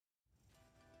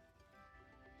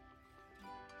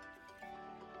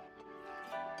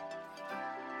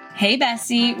Hey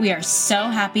bestie, we are so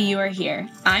happy you are here.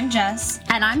 I'm Jess.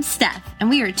 And I'm Steph, and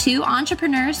we are two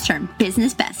entrepreneurs turned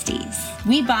business besties.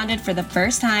 We bonded for the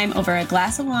first time over a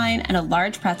glass of wine and a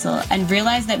large pretzel and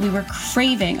realized that we were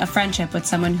craving a friendship with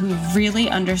someone who really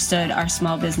understood our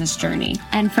small business journey.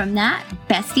 And from that,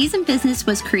 Besties in Business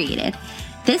was created.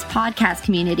 This podcast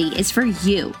community is for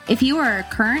you. If you are a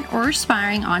current or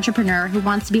aspiring entrepreneur who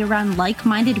wants to be around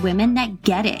like-minded women that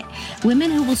get it,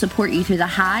 women who will support you through the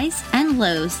highs and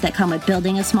lows that come with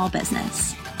building a small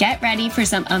business. Get ready for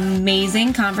some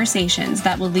amazing conversations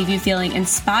that will leave you feeling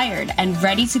inspired and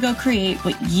ready to go create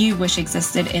what you wish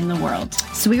existed in the world.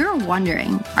 So we were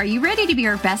wondering, are you ready to be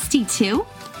our bestie too?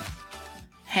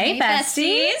 Hey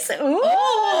besties. Ooh,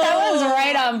 that was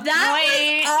right on point. That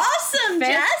was awesome,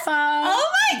 Fist Jess. bump. Oh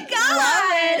my God.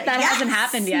 Love it. That hasn't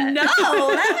happened yet. No,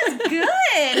 that was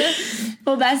good.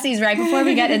 Well, besties, right before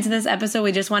we get into this episode,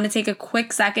 we just want to take a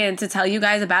quick second to tell you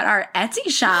guys about our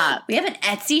Etsy shop. We have an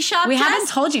Etsy shop, We Jess? haven't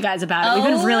told you guys about it.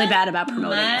 We've been really bad about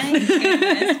promoting My it.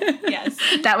 goodness. Yes.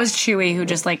 That was Chewy who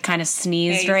just like kind of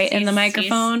sneezed right in the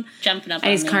microphone. He's jumping up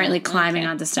And he's on me. currently climbing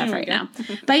onto stuff right now.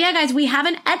 But yeah, guys, we have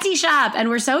an Etsy shop and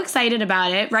we're so excited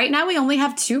about it. Right now, we only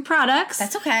have 2 products.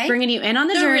 That's okay. Bringing you in on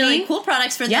the They're journey. really cool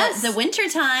products for Yes. the winter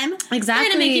time. Exactly. They're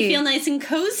going to make you feel nice and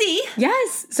cozy.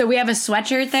 Yes. So we have a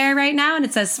sweatshirt there right now and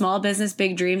it says Small Business,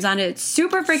 Big Dreams on it. It's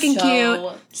super freaking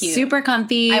So cute. Super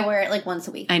comfy. I wear it like once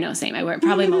a week. I know, same. I wear it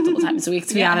probably multiple times a week,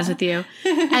 to be honest with you.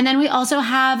 And then we also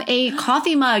have a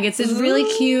coffee mug. It's this really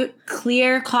cute,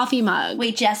 clear coffee mug.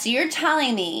 Wait, Jess, you're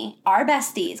telling me our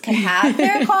besties can have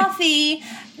their coffee,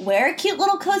 wear a cute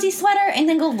little cozy sweater, and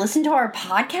then go listen to our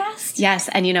podcast? Yes,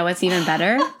 and you know what's even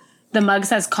better? The mug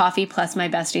says coffee plus my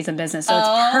besties in business. So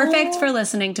it's perfect for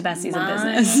listening to besties in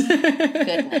business.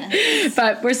 Goodness.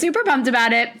 But we're super pumped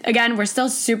about it. Again, we're still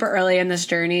super early in this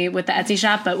journey with the Etsy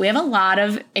shop, but we have a lot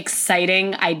of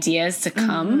exciting ideas to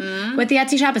come with the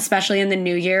Etsy shop, especially in the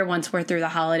new year once we're through the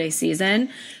holiday season.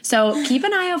 So keep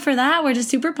an eye out for that. We're just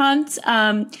super pumped.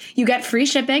 You get free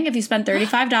shipping if you spend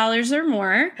 $35 or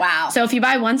more. Wow. So if you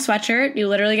buy one sweatshirt, you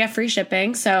literally get free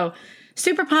shipping. So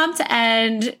super pumped,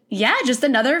 and yeah, just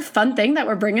another fun thing that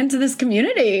we're bringing to this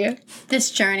community.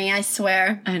 This journey, I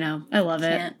swear. I know. I love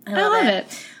it. I love it.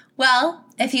 Well,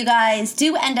 if you guys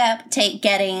do end up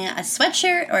getting a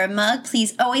sweatshirt or a mug,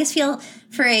 please always feel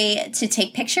free to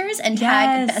take pictures and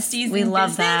tag besties. We in love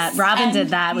business. that. Robin did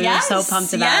that. We were so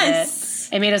pumped about it.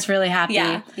 It made us really happy.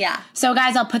 Yeah. So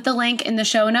guys, I'll put the link in the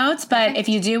show notes, but if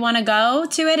you do want to go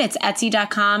to it, it's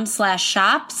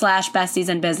etsy.com/shop/besties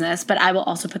in business. But I will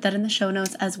also put that in the show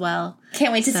notes as well.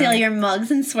 Can't wait to see all your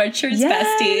mugs and sweatshirts,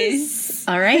 besties.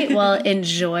 All right. Well,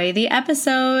 enjoy the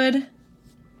episode.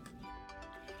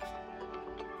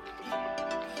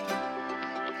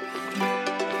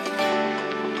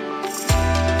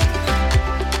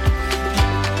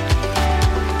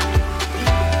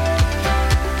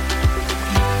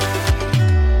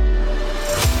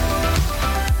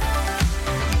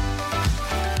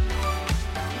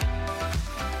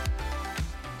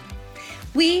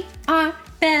 We are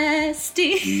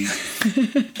besties.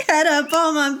 Get up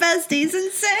all my besties and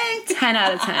sing. 10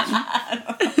 out of 10.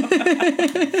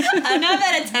 I'm not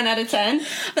at a 10 out of 10,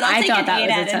 but I'll take thought an that 8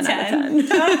 was out a of 10 out of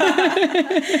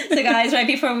 10. So guys, right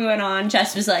before we went on,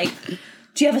 Jess was like, do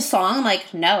you have a song? I'm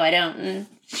like, no, I don't. And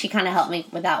she kind of helped me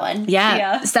with that one.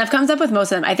 Yeah. Steph comes up with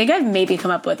most of them. I think I've maybe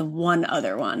come up with one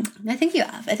other one. I think you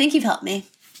have. I think you've helped me.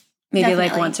 Maybe Definitely.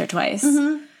 like once or twice.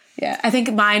 Yeah. I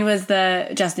think mine was the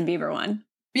Justin Bieber one.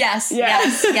 Yes. Yeah.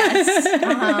 Yes.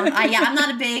 I'm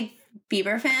not a big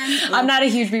Bieber fan. I'm not a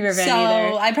huge Bieber fan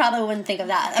either. So I probably wouldn't think of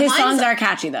that. His Mine's songs are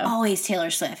catchy though. always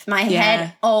Taylor Swift. My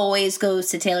head always goes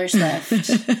to Taylor Swift.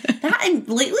 That and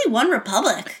lately One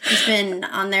Republic has been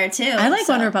on there too. I like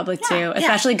One Republic too.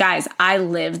 Especially guys, I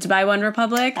lived by One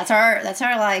Republic. That's our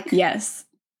like Yes.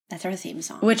 That's our theme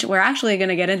song. Which we're actually going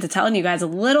to get into telling you guys a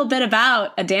little bit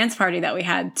about a dance party that we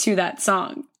had to that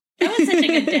song. That was such a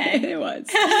good day. It was.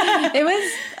 It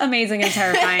was amazing and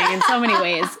terrifying in so many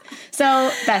ways.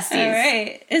 So, besties. All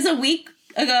right. It was a week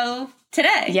ago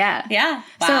today. Yeah. Yeah.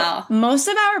 Wow. So, most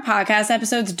of our podcast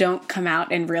episodes don't come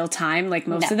out in real time. Like,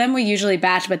 most of them we usually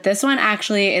batch, but this one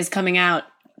actually is coming out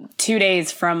 2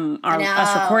 days from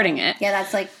us recording it. Yeah,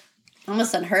 that's like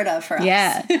almost unheard of for us.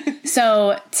 Yeah.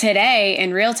 So today,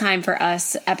 in real time for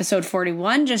us, episode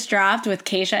 41 just dropped with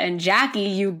Keisha and Jackie.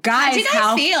 You guys, How'd you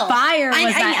guys feel? Fire was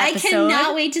that episode? I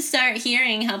cannot wait to start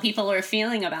hearing how people are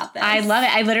feeling about this. I love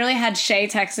it. I literally had Shay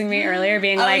texting me earlier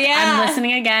being I'm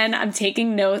listening again. I'm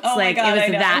taking notes. Oh my God, it was I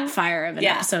know. that fire of an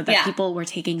episode that people were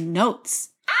taking notes.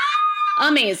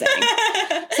 Amazing.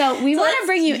 So we want to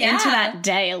bring you into that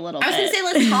day a little bit. I was going to say,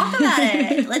 let's talk about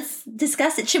it. Let's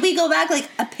discuss it. Should we go back like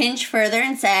a pinch further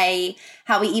and say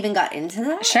how we even got into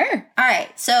that? Sure. All right.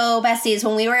 So, besties,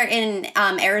 when we were in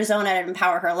Arizona at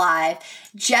Empower Her Live,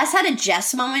 Jess had a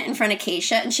Jess moment in front of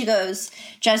Keisha, and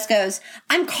Jess goes,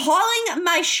 I'm calling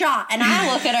my shot. And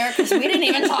I look at her, because we didn't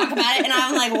even talk about it, and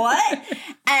I'm like, what?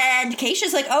 And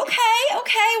Keisha's like,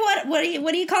 okay, what are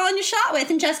you calling your shot with?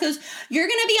 And Jess goes, you're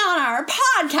going to be on our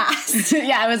podcast.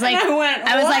 Yeah, I was like,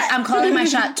 I'm calling my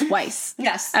shot twice.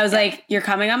 Yes. I was like, you're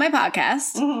coming on my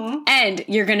podcast, and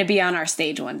you're going to be on our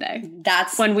stage one day.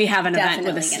 That's when we have an event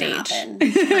with a stage.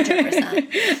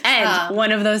 100%. And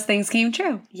one of those things came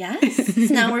true. Yes.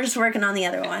 So now we're just working on the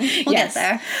other one. We'll get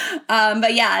there.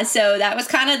 But yeah, so that was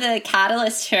kind of the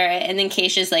catalyst for it. And then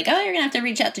Keisha's like, oh, you're going to have to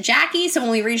reach out to Jackie. So when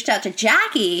we reached out to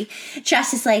Jackie,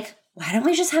 Jess is like, why don't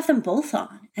we just have them both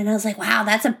on? And I was like, wow,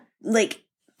 that's a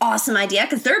awesome idea,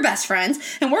 because they're best friends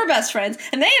and we're best friends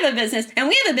and they have a business and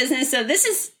we have a business. So this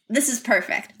is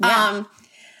perfect. Yeah.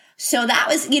 So that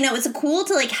was, it's cool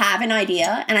to have an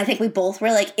idea. And I think we both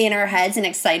were in our heads and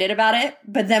excited about it.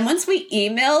 But then once we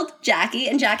emailed Jackie,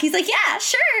 and Jackie's like, yeah,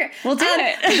 sure. We'll do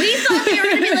it. We thought we were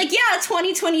going to be like, yeah,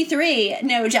 2023.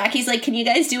 No, Jackie's like, can you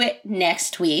guys do it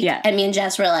next week? Yeah. And me and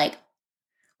Jess were like,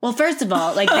 well, first of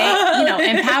all, they,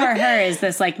 Empower Her is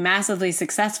this massively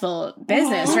successful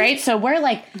business, right? So we're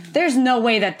there's no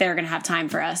way that they're going to have time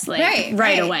for us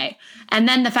right away. And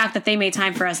then the fact that they made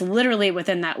time for us literally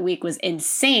within that week was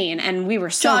insane. And we were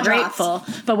so grateful.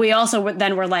 But we also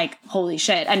then were like, holy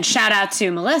shit. And shout out to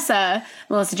Melissa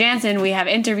Jansen. We have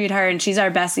interviewed her, and she's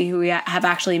our bestie who we have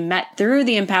actually met through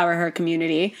the Empower Her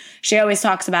community. She always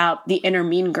talks about the inner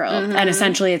mean girl. And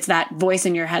essentially it's that voice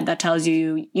in your head that tells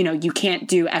you, you can't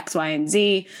do X, Y, and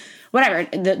Z. Whatever.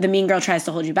 The mean girl tries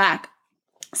to hold you back.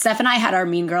 Steph and I had our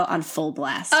mean girl on full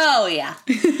blast. Oh, yeah.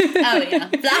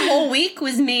 That whole week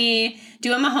was me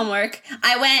doing my homework.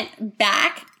 I went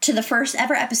back to the first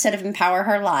ever episode of Empower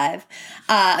Her Live.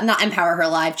 Not Empower Her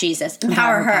Live, Jesus.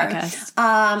 Empower Her. Podcast.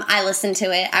 I listened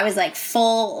to it. I was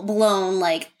full blown,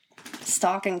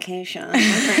 stalking Keisha on her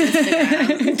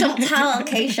Instagram. Don't tell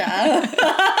Keisha.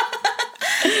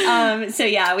 So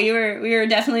yeah, we were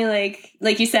definitely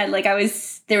like you said,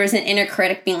 there was an inner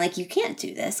critic being like, you can't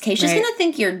do this. Keisha's gonna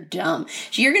think you're dumb.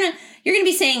 You're gonna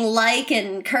be saying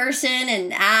and cursing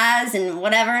and as and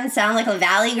whatever and sound like a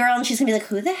valley girl, and she's gonna be like,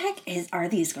 who the heck are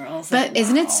these girls? But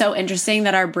isn't it so interesting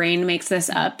that our brain makes this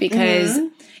up? Because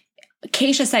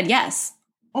Keisha said yes.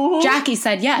 Jackie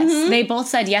said yes. They both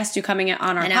said yes to coming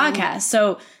on our podcast.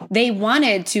 So they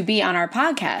wanted to be on our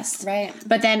podcast. Right.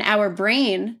 But then our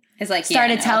brain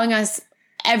started telling us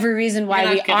every reason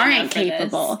why we aren't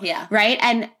capable. Yeah. Right?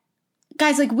 And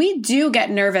guys, we do get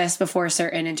nervous before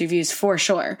certain interviews for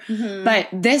sure. But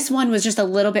this one was just a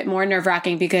little bit more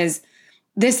nerve-wracking because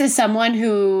this is someone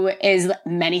who is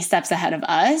many steps ahead of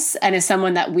us and is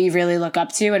someone that we really look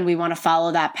up to, and we want to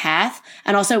follow that path.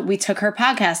 And also we took her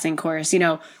podcasting course.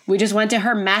 We just went to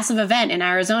her massive event in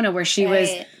Arizona where she was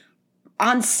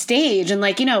on stage, and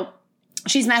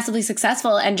she's massively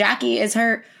successful, and Jackie is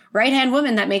her right-hand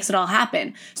woman that makes it all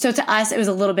happen. So to us, it was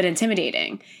a little bit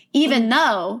intimidating, even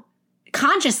though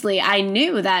consciously I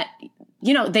knew that,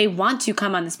 they want to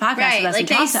come on this podcast with us and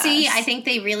talk to us. I think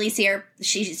they really see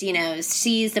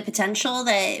sees the potential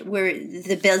that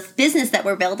the business that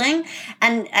we're building.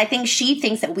 And I think she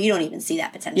thinks that we don't even see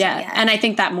that potential yet. And I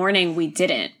think that morning we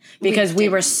didn't, because we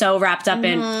were so wrapped up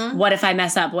in what if I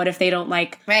mess up? What if they don't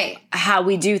like how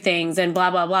we do things and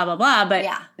blah, blah, blah, blah, blah.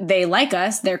 But they like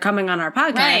us. They're coming on our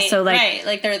podcast. So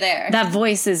they're there. That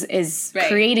voice is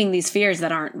creating these fears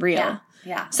that aren't real.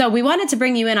 Yeah. So we wanted to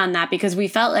bring you in on that because we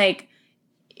felt like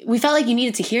you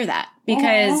needed to hear that,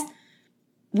 because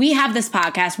we have this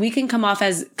podcast. We can come off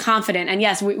as confident. And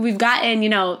yes, we've gotten,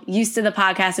 used to the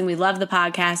podcasting. We love the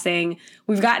podcasting.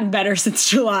 We've gotten better since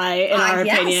July, in our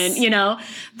opinion,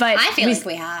 But I feel like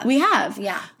we have. We have.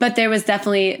 Yeah. But there was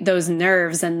definitely those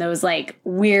nerves and those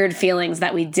weird feelings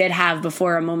that we did have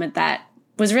before a moment that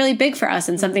was really big for us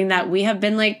and something that we have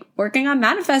been working on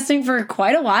manifesting for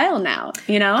quite a while now,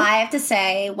 I have to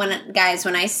say, when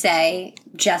I say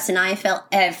Jess and I felt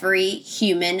every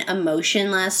human emotion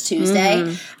last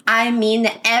Tuesday, I mean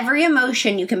that every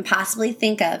emotion you can possibly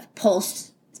think of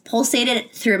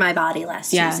pulsated through my body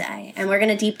last Tuesday. And we're going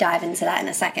to deep dive into that in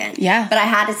a second. Yeah. But I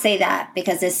had to say that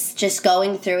because it's just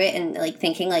going through it and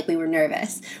thinking we were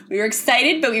nervous. We were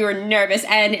excited, but we were nervous.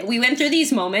 And we went through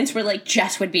these moments where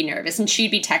Jess would be nervous and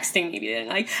she'd be texting me being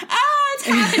it's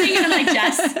happening. And I'm like,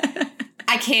 Jess,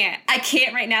 I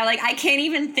can't right now. Like, I can't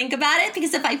even think about it,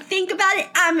 because if I think about it,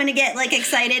 I'm going to get, like,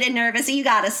 excited and nervous. So you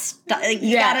got to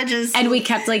you got to just. And we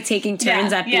kept, like, taking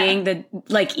turns at being the,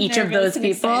 like, each nervous of those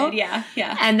people. Excited.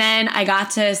 Yeah. And then I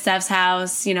got to Steph's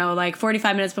house, you know, like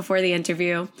 45 minutes before the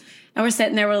interview. And we're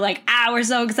sitting there, we're like, we're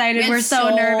so excited. We're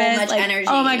so nervous. Much like, energy.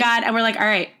 Oh my God. And we're like, all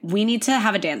right, we need to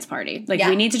have a dance party. Like,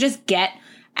 we need to just get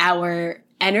our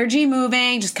energy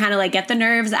moving, just kind of like get the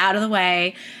nerves out of the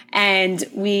way. And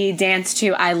we danced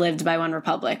to I Lived by One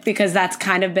Republic, because that's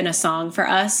kind of been a song for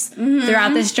us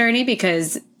throughout this journey,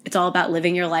 because it's all about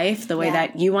living your life the way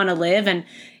that you want to live. And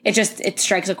it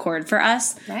strikes a chord for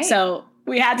us. Right. So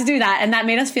we had to do that, and that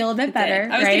made us feel a bit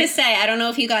better. I was going to say, I don't know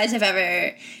if you guys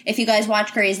if you guys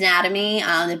watch Grey's Anatomy,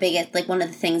 the biggest, like, one of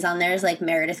the things on there is, like,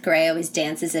 Meredith Grey always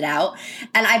dances it out.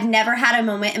 And I've never had a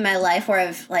moment in my life where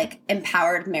I've, like,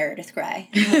 empowered Meredith Grey.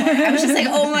 I was just like,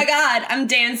 oh my God, I'm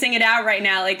dancing it out right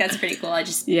now. Like, that's pretty cool. I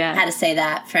just had to say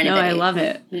that for anybody. No, I love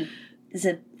it. Is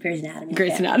it Grey's Anatomy?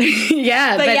 Grey's Anatomy.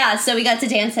 Yeah. But yeah, so we got to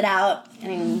dance it out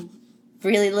and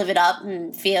really live it up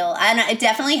and feel. I know, it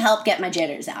definitely helped get my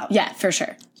jitters out. Yeah, for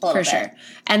sure. For sure.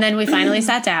 And then we finally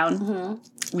sat down.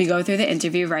 We go through the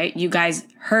interview, right? You guys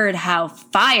heard how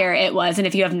fire it was. And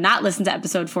if you have not listened to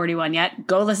episode 41 yet,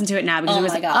 go listen to it now, because it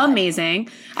was amazing.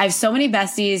 I have so many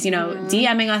besties, you know,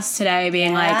 DMing us today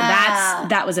being like,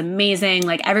 that was amazing.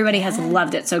 Like, everybody has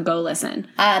loved it. So go listen.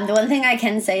 The one thing I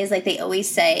can say is, like, they always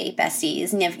say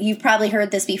besties. And you've probably heard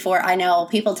this before. I know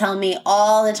people tell me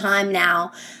all the time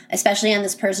now, especially on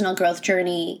this personal growth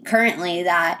journey currently,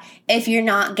 that if you're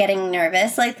not getting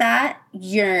nervous like that,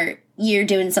 you're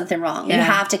doing something wrong. Yeah. You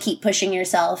have to keep pushing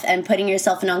yourself and putting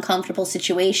yourself in uncomfortable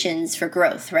situations for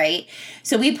growth, right?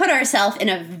 So we put ourselves in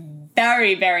a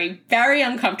very, very, very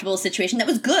uncomfortable situation that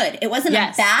was good. It wasn't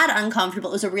a bad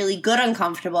uncomfortable. It was a really good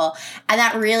uncomfortable. And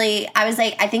that really, I was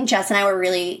like, I think Jess and I were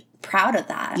really proud of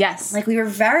that. Yes. Like, we were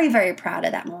very, very proud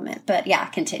of that moment. But yeah,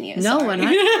 continue. No,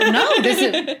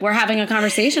 we're having a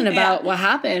conversation about what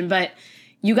happened, but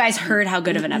you guys heard how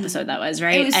good of an episode that was,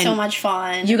 right? It was so much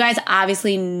fun. You guys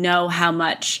obviously know how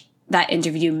much that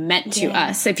interview meant to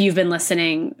us if you've been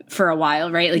listening for a while,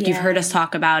 right? Like, you've heard us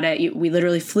talk about it. We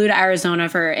literally flew to Arizona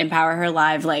for Empower Her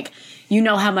Live. Like, you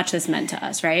know how much this meant to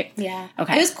us, right? Yeah.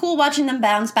 Okay. It was cool watching them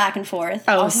bounce back and forth.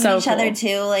 Oh, so each other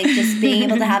too. Like, just being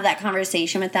able to have that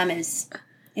conversation with them it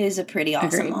was a pretty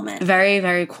awesome moment. Very,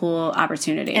 very cool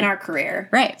opportunity. In our career.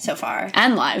 Right. So far.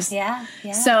 And lives. Yeah.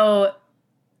 So,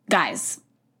 guys,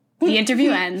 the interview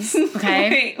ends,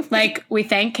 okay? Right. Like, we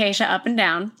thank Keisha up and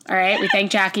down, all right? We thank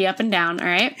Jackie up and down, all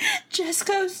right? Jess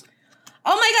goes,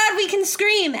 oh my God, we can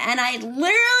scream. And I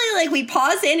literally, like, we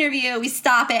pause the interview, we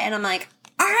stop it, and I'm like,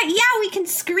 all right, yeah, we can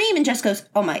scream. And Jess goes,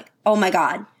 oh my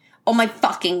God. Oh my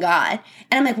fucking God.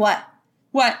 And I'm like,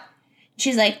 what?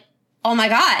 She's like, oh my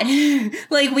God.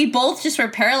 Like, we both just were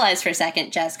paralyzed for a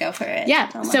second. Jess, go for it.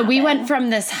 Yeah. So we went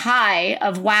from this high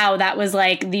of, wow, that was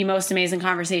like the most amazing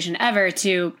conversation ever,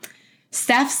 to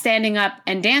Steph standing up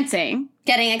and dancing.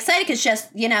 Getting excited because just,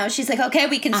 you know, she's like, okay,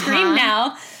 we can scream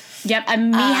now. Yep.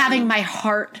 And me having my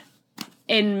heart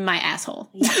in my asshole.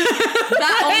 Yeah.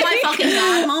 That oh my fucking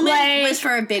God moment was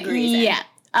for a big reason.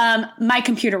 Yeah. My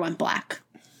computer went black.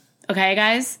 Okay,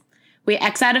 guys? We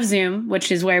X out of Zoom,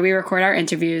 which is where we record our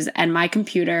interviews, and my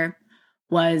computer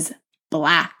was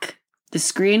black. The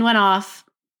screen went off.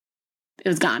 It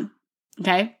was gone.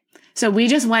 Okay? So we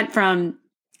just went from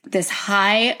this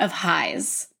high of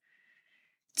highs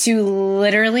to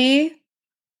literally...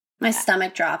 My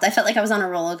stomach dropped. I felt like I was on a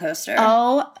roller coaster.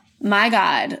 Oh my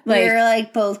God. Like, we were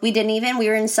like both. We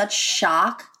were in such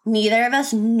shock. Neither of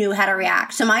us knew how to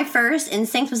react. So my first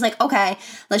instinct was like, okay,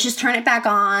 let's just turn it back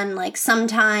on. Like,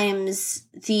 sometimes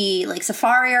the like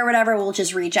Safari or whatever will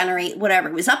just regenerate whatever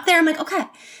was up there. I'm like, okay,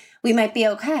 we might be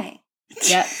okay.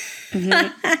 Yep.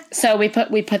 Mm-hmm. So we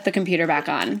put the computer back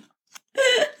on.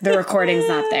 The recording's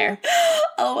not there.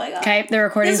 Oh my God. Okay, the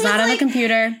recording's not on the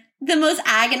computer. The most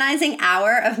agonizing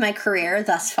hour of my career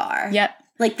thus far. Yep.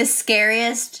 Like, the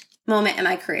scariest moment in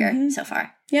my career so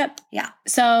far. Yep. Yeah.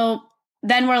 So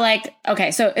then we're like,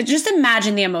 okay, so just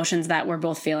imagine the emotions that we're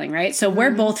both feeling, right? So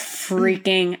we're both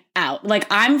freaking out. Like,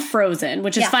 I'm frozen,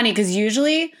 which is funny because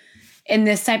usually in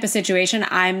this type of situation,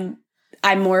 I'm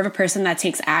more of a person that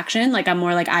takes action. Like, I'm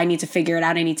more like, I need to figure it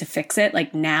out. I need to fix it,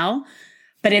 like, now.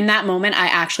 But in that moment, I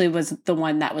actually was the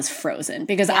one that was frozen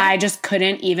because I just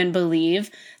couldn't even believe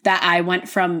that I went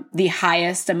from the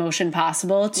highest emotion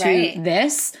possible to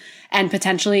this and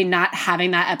potentially not having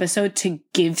that episode to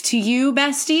give to you,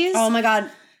 besties. Oh my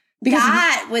God. Because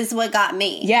that was what got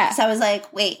me. Yeah. So I was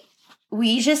like, wait,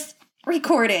 we just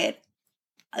recorded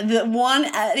the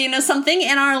one, something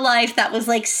in our life that was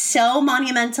like so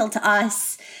monumental to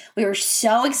us. We were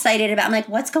so excited about, I'm like,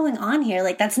 what's going on here?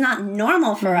 Like, that's not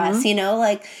normal for us,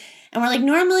 like, and we're like,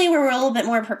 normally we're a little bit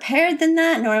more prepared than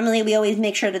that. Normally we always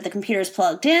make sure that the computer's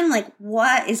plugged in. Like,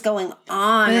 what is going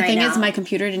on But the right thing now? is, my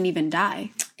computer didn't even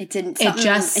die. It didn't.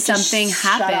 Something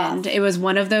happened. It was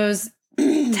one of those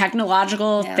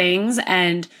technological things.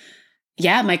 And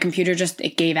my computer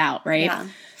it gave out, right? Yeah.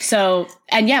 So,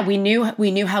 and we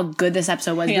knew how good this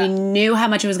episode was. Yeah. We knew how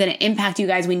much it was going to impact you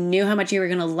guys. We knew how much you were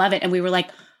going to love it. And we were like,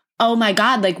 oh my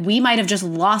God, like we might have just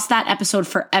lost that episode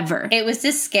forever. It was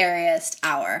the scariest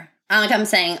hour. Like I'm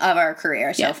saying, of our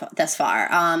career thus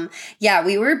far.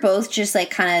 We were both just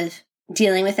like kind of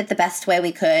dealing with it the best way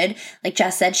we could. Like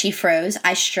Jess said, she froze.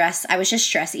 I was just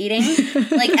stress eating.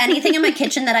 Like anything in my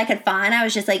kitchen that I could find, I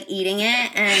was just like eating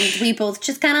it. And we both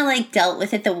just kind of like dealt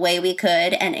with it the way we could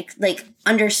and like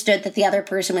understood that the other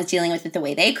person was dealing with it the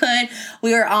way they could.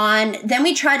 Then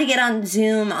we tried to get on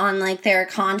Zoom on like their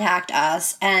contact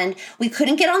us and we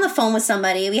couldn't get on the phone with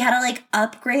somebody. We had to like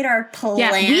upgrade our plan.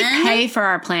 Yeah, we pay for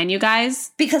our plan, you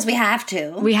guys. Because we have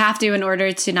to. We have to in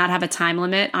order to not have a time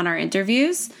limit on our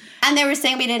interviews. And they were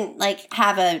saying we didn't like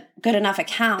have a good enough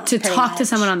account to talk to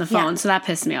someone on the phone. Yeah. So that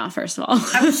pissed me off, first of all.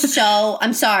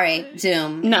 I'm sorry,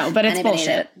 Zoom. No, but it's bullshit.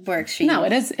 That works for you. No,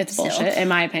 it's bullshit in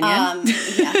my opinion.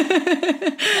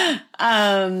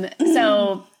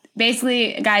 So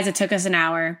basically, guys, it took us an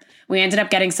hour. We ended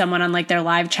up getting someone on like their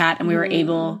live chat and we were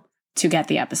able to get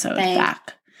the episode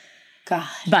back. God.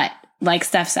 But like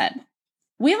Steph said,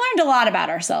 we learned a lot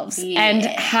about ourselves and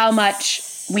how much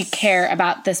we care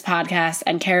about this podcast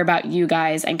and care about you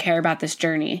guys and care about this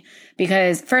journey.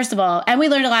 Because first of all, and we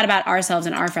learned a lot about ourselves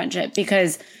and our friendship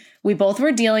because we both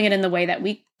were dealing it in the way that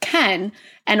we can.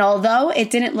 And although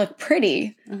it didn't look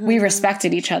pretty, we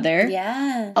respected each other.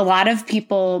 Yeah. A lot of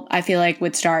people, I feel like,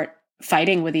 would start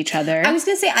fighting with each other. I was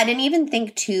going to say, I didn't even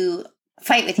think to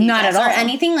fight with you. Not at all. Or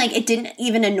anything. Like, it didn't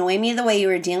even annoy me the way you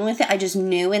were dealing with it. I just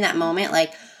knew in that moment,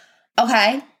 like,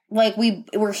 okay, like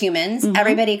we're humans.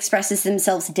 Everybody expresses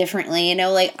themselves differently.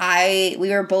 Like we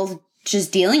were both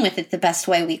just dealing with it the best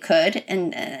way we could.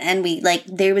 And we like,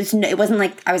 it wasn't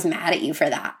like I was mad at you for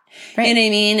that. Right. You know what I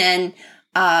mean? And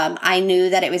I knew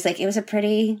that it was a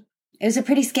pretty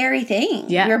scary thing.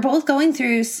 Yeah. We were both going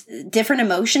through different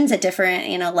emotions at different,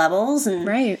 levels. And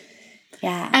right.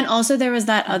 Yeah. And also there was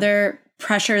that other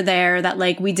pressure there that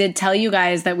like we did tell you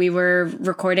guys that we were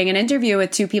recording an interview with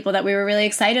two people that we were really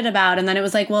excited about, and then it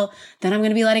was like, well, then I'm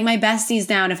going to be letting my besties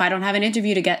down if I don't have an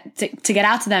interview to get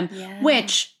out to them. Yeah.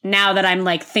 Which now that I'm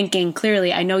like thinking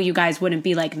clearly, I know you guys wouldn't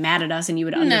be like mad at us and you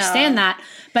would understand that.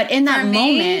 But in that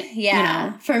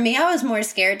moment, for me, I was more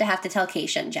scared to have to tell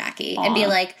Keisha and Jackie and be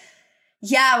like,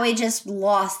 yeah, we just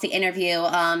lost the interview.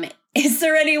 Is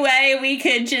there any way we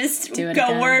could just go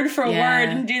again? Word for word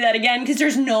and do that again? Because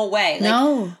there's no way. Like,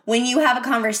 no. When you have a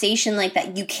conversation like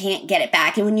that, you can't get it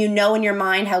back. And when you know in your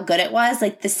mind how good it was,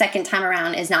 like the second time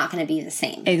around is not going to be the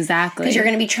same. Exactly. Because you're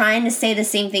going to be trying to say the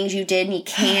same things you did and you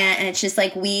can't. And it's just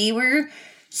like we were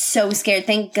so scared.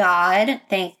 Thank God.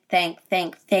 Thank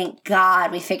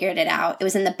God we figured it out. It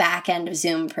was in the back end of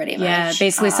Zoom pretty much. Yeah,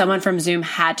 basically someone from Zoom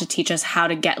had to teach us how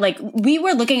to get, like, we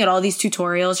were looking at all these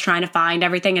tutorials trying to find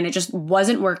everything and it just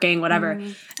wasn't working, whatever.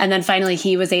 And then finally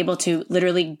he was able to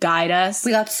literally guide us.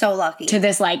 We got so lucky. To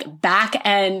this like back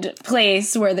end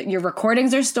place where your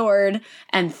recordings are stored,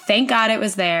 and thank God it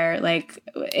was there. Like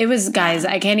it was, guys,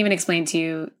 I can't even explain to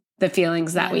you the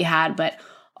feelings that we had, but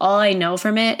all I know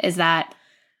from it is that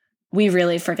we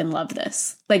really freaking love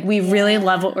this. Like, we really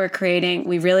love what we're creating.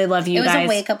 We really love you guys. It was a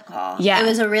wake-up call. Yeah. It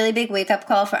was a really big wake-up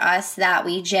call for us that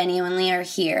we genuinely are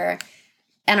here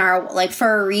and are, like,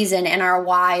 for a reason, and our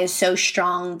why is so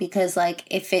strong because, like,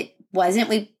 if it wasn't,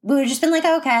 we would have just been like,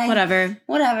 okay. Whatever.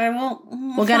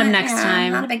 We'll get them next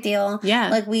time. Not a big deal. Yeah.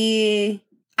 Like,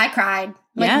 I cried.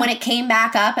 Like, when it came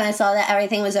back up and I saw that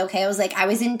everything was okay, I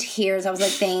was in tears. I was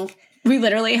like, we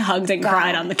literally hugged and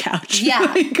cried on the couch. Yeah.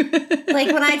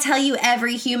 Like when I tell you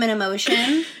every human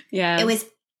emotion, it was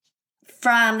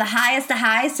from the highest of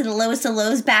highs to the lowest of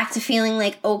lows back to feeling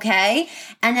like okay.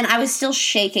 And then I was still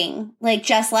shaking. Like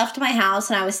Jess left my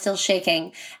house and I was still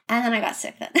shaking. And then I got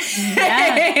sick then.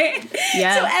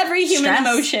 Yeah. So every human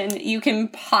emotion you can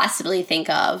possibly think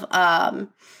of.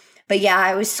 But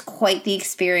yeah, it was quite the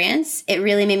experience. It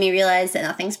really made me realize that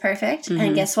nothing's perfect.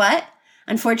 And guess what?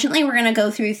 Unfortunately, we're going to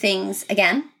go through things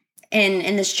again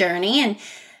in this journey, and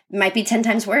it might be 10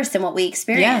 times worse than what we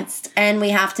experienced. Yeah. And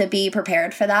we have to be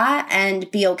prepared for that and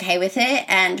be okay with it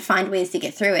and find ways to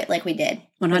get through it like we did.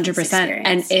 100%.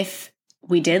 And if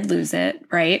we did lose it,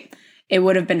 right, it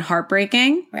would have been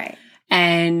heartbreaking. Right.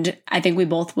 And I think we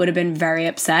both would have been very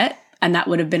upset, and that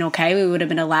would have been okay. We would have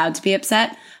been allowed to be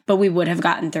upset, but we would have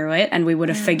gotten through it, and we would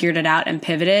have figured it out and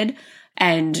pivoted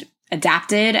and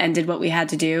adapted and did what we had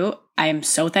to do. I am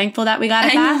so thankful that we got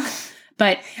it back.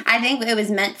 But I think it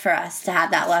was meant for us to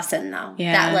have that lesson, though.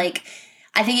 Yeah. That,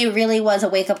 I think it really was a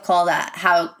wake-up call that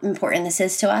how important this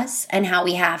is to us and how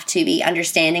we have to be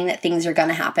understanding that things are going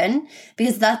to happen.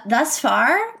 Because thus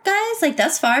far, guys,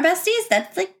 thus far, besties,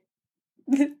 that's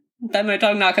I'm not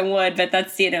talking knock on wood, but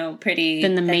that's, pretty...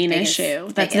 Been the main issue.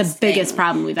 That's the biggest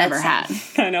problem we've ever had.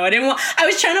 I know. I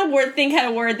was trying to think how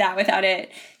to word that without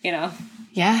it,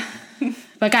 Yeah.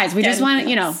 But guys, we just want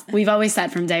to, we've always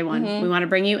said from day one, we want to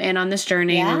bring you in on this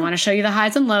journey. Yeah. We want to show you the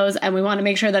highs and lows, and we want to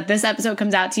make sure that this episode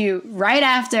comes out to you right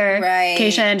after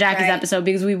Keisha and Jackie's episode,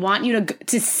 because we want you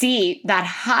to see that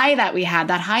high that we had,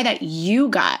 that high that you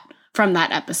got from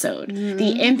that episode,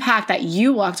 the impact that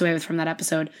you walked away with from that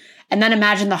episode. And then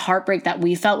imagine the heartbreak that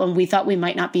we felt when we thought we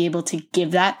might not be able to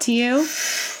give that to you.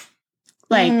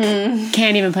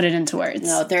 Can't even put it into words.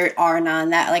 No, there are none.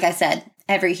 That, like I said,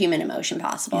 every human emotion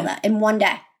possible that in one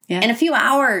day. Yeah. In a few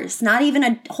hours, not even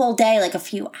a whole day, a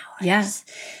few hours. Yeah.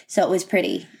 So it was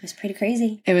pretty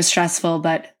crazy. It was stressful,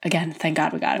 but again, thank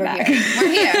God we got it back.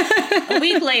 We're here. A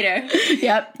week later.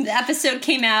 Yep. The episode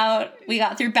came out. We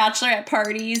got through bachelorette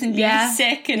parties and being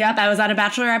sick. And I was at a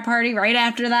bachelorette party right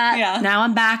after that. Yeah. Now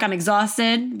I'm back. I'm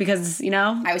exhausted because,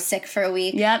 I was sick for a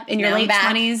week. Yep. In your late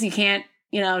 20s, you can't,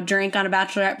 drink on a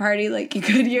bachelorette party like you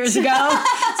could years ago.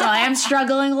 So I am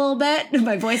struggling a little bit.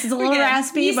 My voice is a little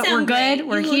raspy, but we're good. Great.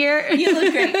 We're here. You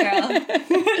look great, girl.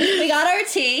 We got our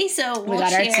tea, so we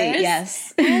got cheers. Our tea,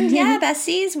 yes. And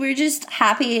besties, we're just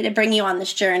happy to bring you on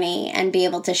this journey and be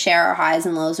able to share our highs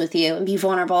and lows with you and be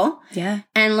vulnerable. Yeah.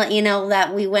 And let you know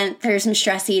that we went through some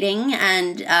stress eating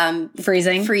and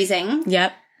freezing.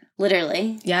 Yep.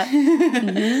 Literally. Yep.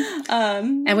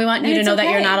 And we want you to know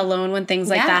that you're not alone when things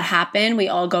like that happen. We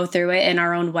all go through it in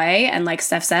our own way. And like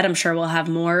Steph said, I'm sure we'll have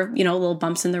more, little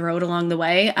bumps in the road along the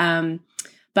way.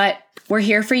 But we're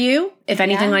here for you. If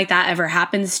anything like that ever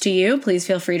happens to you, please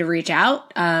feel free to reach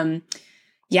out.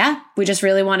 We just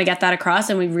really want to get that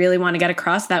across. And we really want to get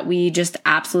across that we just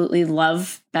absolutely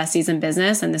love Besties in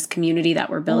Business and this community that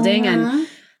we're building. And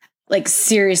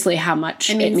seriously, how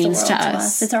much it means to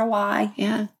us. It's our why.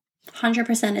 Yeah.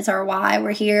 100% it's our why.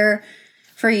 We're here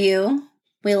for you.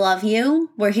 We love you.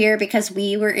 We're here because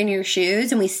we were in your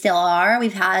shoes and we still are.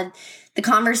 We've had the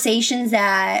conversations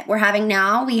that we're having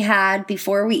now, we had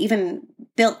before we even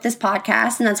built this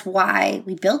podcast. And that's why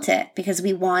we built it, because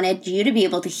we wanted you to be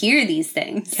able to hear these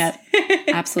things. Yep.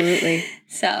 Absolutely.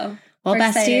 So, well,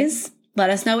 besties, let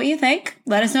us know what you think.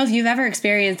 Let us know if you've ever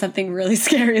experienced something really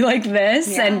scary like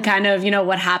this and kind of,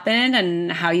 what happened and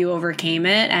how you overcame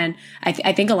it. And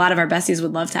I think a lot of our besties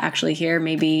would love to actually hear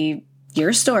maybe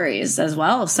your stories as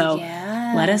well. So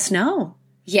let us know.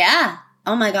 Yeah.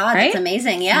 Oh my God. Right? That's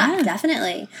amazing. Yeah,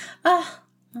 definitely. Oh,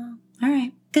 all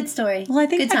right. Good story. Well, I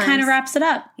think that kind of wraps it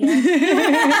up. Yeah.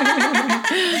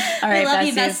 All right, we love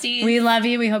you, besties. We love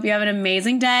you. We hope you have an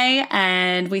amazing day,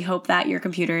 and we hope that your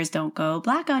computers don't go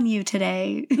black on you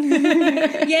today.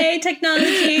 Yay,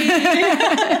 technology.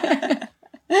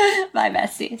 Bye,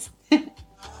 besties.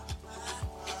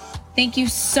 Thank you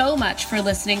so much for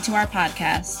listening to our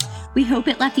podcast. We hope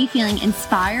it left you feeling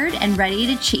inspired and ready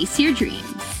to chase your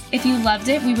dreams. If you loved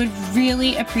it, we would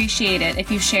really appreciate it if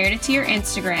you shared it to your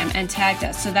Instagram and tagged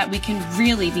us so that we can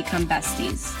really become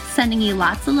besties. Sending you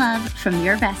lots of love from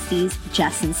your besties,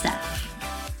 Jess and Steph.